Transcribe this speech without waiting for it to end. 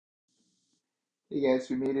Hey guys,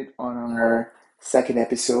 we made it on our second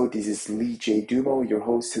episode. This is Lee J. Dumo, your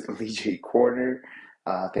host at the Lee J. Corner.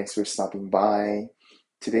 Thanks for stopping by.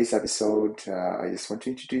 Today's episode, I just want to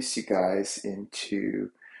introduce you guys into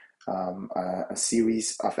a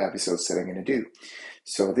series of episodes that I'm going to do.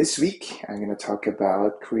 So this week, I'm going to talk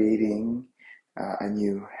about creating a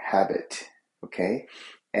new habit, okay?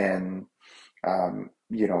 And, um,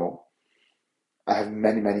 you know, I have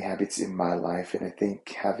many habits in my life, and I think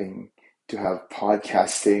having to have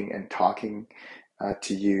podcasting and talking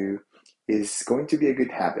to you is going to be a good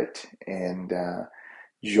habit. And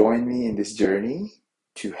join me in this journey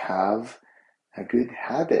to have a good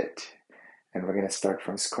habit. And we're going to start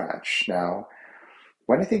from scratch. Now,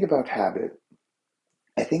 when I think about habit,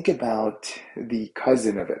 I think about the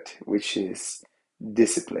cousin of it, which is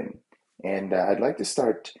discipline. And I'd like to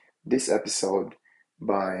start this episode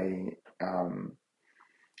by um,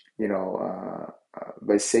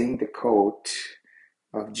 by saying the quote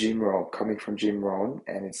of Jim Rohn, coming from Jim Rohn,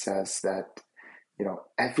 and it says that,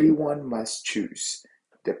 everyone must choose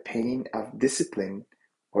the pain of discipline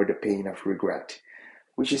or the pain of regret,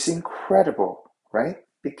 which is incredible, right?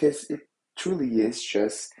 Because it truly is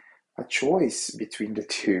just a choice between the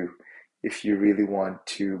two if you really want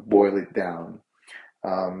to boil it down.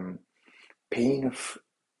 Um, Pain of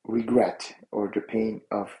regret or the pain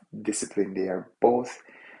of discipline, they are both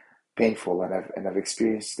painful, and I've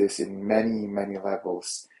experienced this in many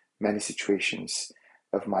levels, many situations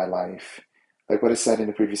of my life. Like what I said in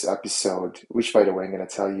the previous episode, which by the way I'm going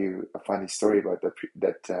to tell you a funny story about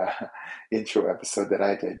that intro episode that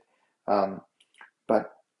I did. Um,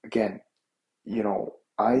 but again,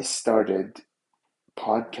 I started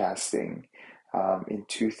podcasting in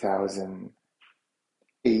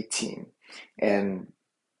 2018, and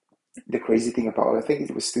the crazy thing about I think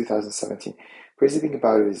it was 2017. Crazy thing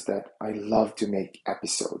about it is that I love to make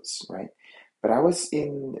episodes, right? But I was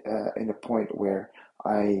in a point where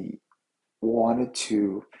I wanted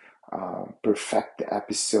to perfect the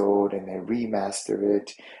episode, and I remaster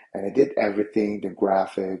it, and I did everything, the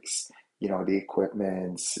graphics, the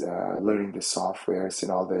equipments, learning the softwares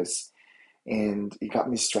and all this, and it got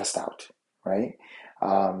me stressed out, right?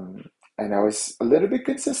 Um, and I was a little bit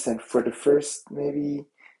consistent for the first maybe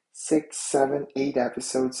 6, 7, 8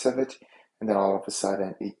 episodes of it, and then all of a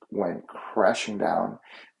sudden it went crashing down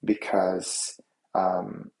because,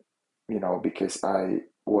 um, because I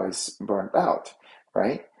was burnt out,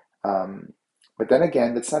 right? Um, but then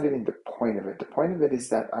again, that's not even the point of it. The point of it is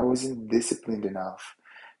that I wasn't disciplined enough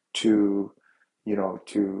to you know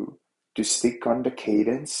to stick on the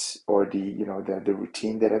cadence or the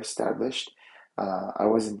routine that I've established. I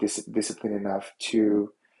wasn't disciplined enough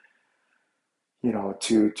to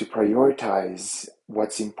to prioritize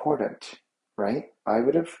what's important, right? I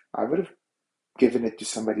would have given it to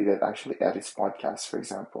somebody that actually edits podcasts, for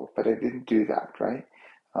example, but I didn't do that, right?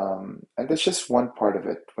 And that's just one part of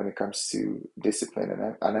it when it comes to discipline,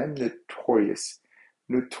 and I'm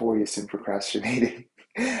notorious in procrastinating.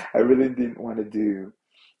 I really didn't want to do,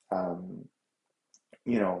 um,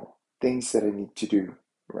 things that I need to do,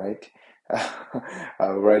 right?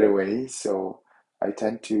 Right away. So I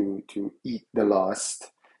tend to eat the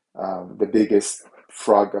last, the biggest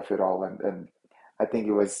frog of it all, and I think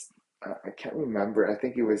it was I can't remember. I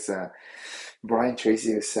think it was Brian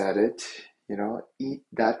Tracy who said it. Eat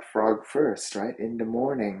that frog first, right, in the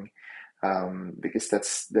morning, because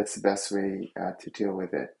that's the best way to deal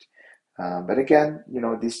with it. But again,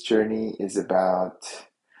 this journey is about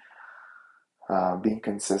being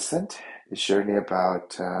consistent. It's surely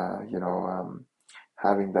about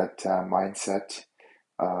having that mindset,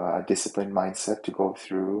 a disciplined mindset to go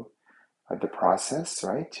through the process,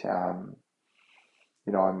 right? I'm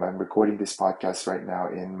recording this podcast right now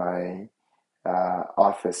in my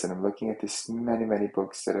office, and I'm looking at this many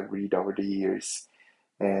books that I've read over the years,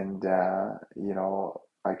 and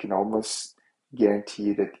I can almost guarantee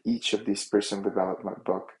you that each of these personal development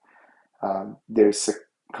book, there's a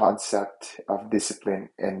concept of discipline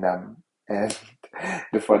in them, and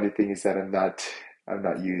the funny thing is that I'm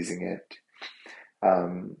not using it.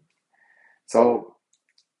 Um, so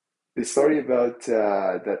the story about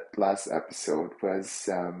that last episode was,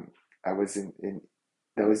 I was in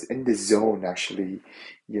that was in the zone, actually,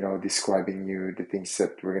 describing you the things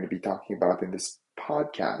that we're going to be talking about in this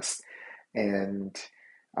podcast, and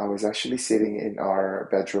I was actually sitting in our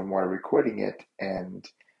bedroom while recording it, and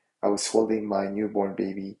I was holding my newborn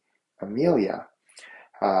baby, Amelia.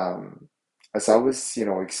 Um, as I was,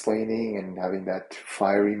 explaining and having that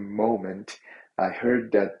fiery moment, I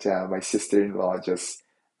heard that my sister-in-law just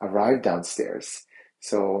arrived downstairs.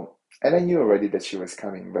 So, and I knew already that she was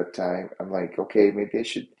coming, but I'm like, okay, maybe I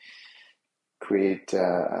should create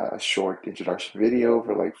a short introduction video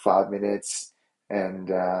for like 5 minutes. And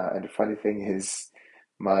the funny thing is,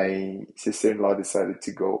 my sister-in-law decided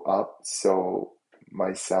to go up, so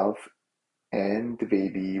myself and the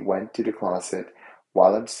baby went to the closet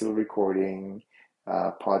while I'm still recording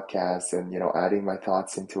podcasts and adding my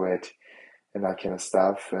thoughts into it and that kind of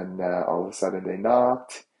stuff. And all of a sudden they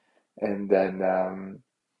knocked, and then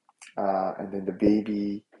the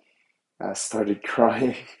baby started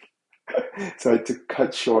crying. So I had to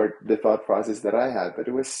cut short the thought process that I had, but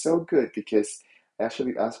it was so good because I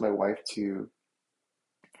actually asked my wife to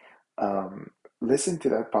um, listen to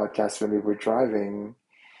that podcast when we were driving,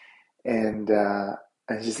 and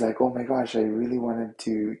she's like, "Oh my gosh, I really wanted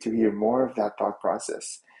to hear more of that thought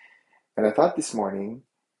process." And I thought this morning,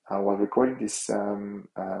 while recording this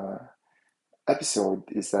episode,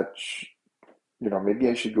 is that maybe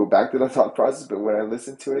I should go back to the thought process. But when I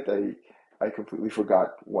listened to it, I completely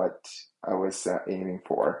forgot what I was aiming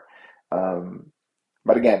for. Um,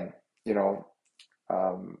 but again, you know,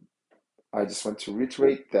 um, I just want to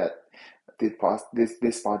reiterate that this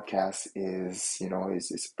podcast is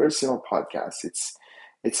is a personal podcast.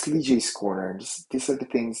 It's Lee J's Corner. These are the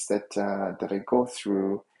things that I go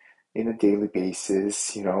through in a daily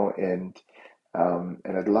basis, and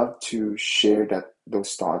I'd love to share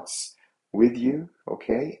those thoughts with you,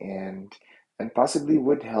 okay? And possibly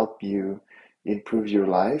would help you improve your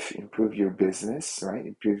life, improve your business, right?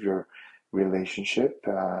 Improve your relationship.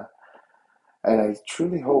 And I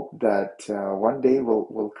truly hope that one day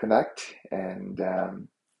we'll connect and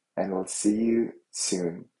we'll see you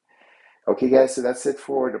soon. Okay, guys, so that's it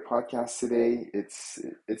for the podcast today.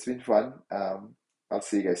 It's been fun. I'll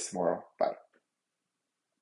see you guys tomorrow. Bye.